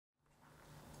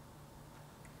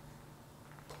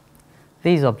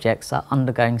These objects are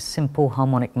undergoing simple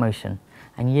harmonic motion,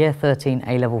 and Year 13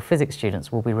 A-level physics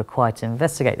students will be required to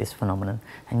investigate this phenomenon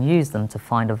and use them to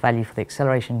find a value for the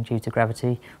acceleration due to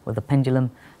gravity with the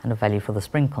pendulum and a value for the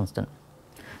spring constant.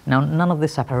 Now, none of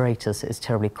this apparatus is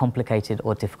terribly complicated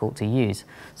or difficult to use,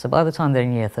 so by the time they're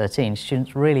in Year 13,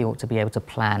 students really ought to be able to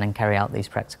plan and carry out these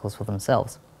practicals for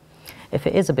themselves. If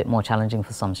it is a bit more challenging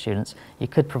for some students, you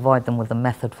could provide them with a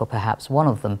method for perhaps one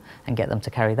of them and get them to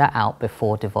carry that out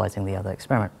before devising the other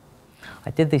experiment.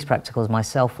 I did these practicals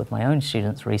myself with my own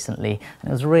students recently, and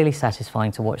it was really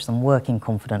satisfying to watch them working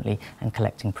confidently and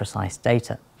collecting precise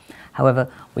data. However,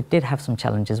 we did have some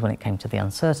challenges when it came to the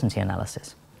uncertainty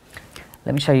analysis.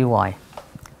 Let me show you why.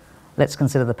 Let's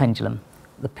consider the pendulum.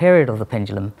 The period of the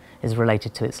pendulum is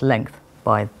related to its length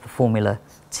by the formula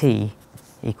T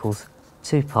equals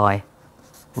 2 pi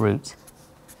root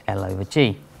L over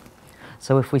G.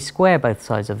 So if we square both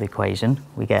sides of the equation,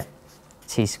 we get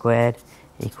T squared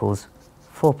equals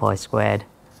 4 pi squared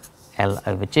L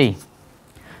over G.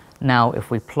 Now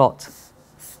if we plot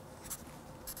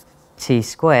T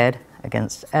squared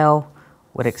against L,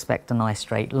 we'd expect a nice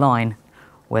straight line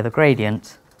where the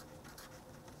gradient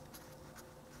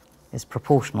is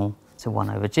proportional to 1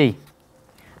 over G.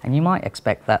 And you might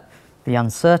expect that the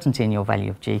uncertainty in your value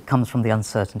of G comes from the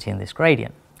uncertainty in this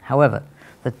gradient. However,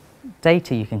 the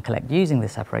data you can collect using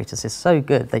this apparatus is so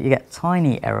good that you get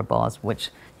tiny error bars which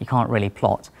you can't really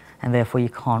plot, and therefore you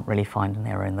can't really find an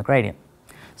error in the gradient.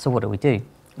 So what do?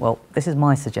 Well, this is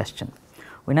my suggestion.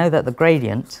 We know that the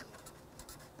gradient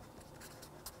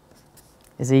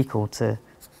is equal to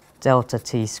delta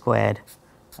T squared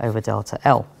over delta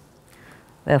L.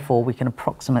 Therefore, we can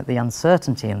approximate the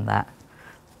uncertainty in that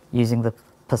using the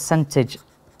percentage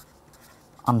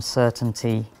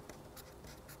uncertainty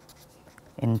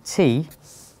in T,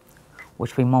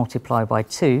 which we multiply by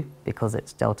 2 because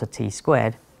it's delta T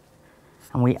squared,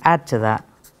 and we add to that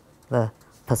the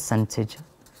percentage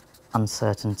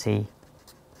uncertainty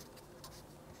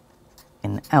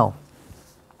in L.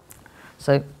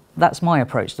 So that's my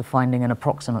approach to finding an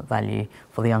approximate value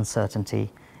for the uncertainty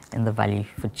in the value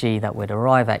for G that we'd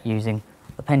arrive at using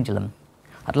the pendulum.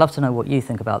 I'd love to know what you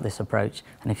think about this approach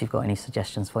and if you've got any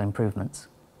suggestions for improvements.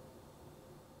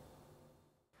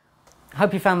 I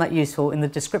hope you found that useful. In the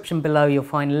description below you'll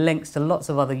find links to lots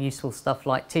of other useful stuff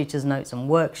like teachers' notes and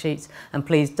worksheets, and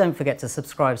please don't forget to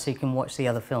subscribe so you can watch the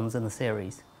other films in the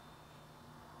series.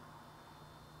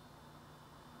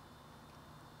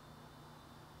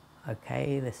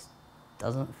 Okay, this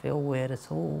doesn't feel weird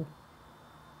at all.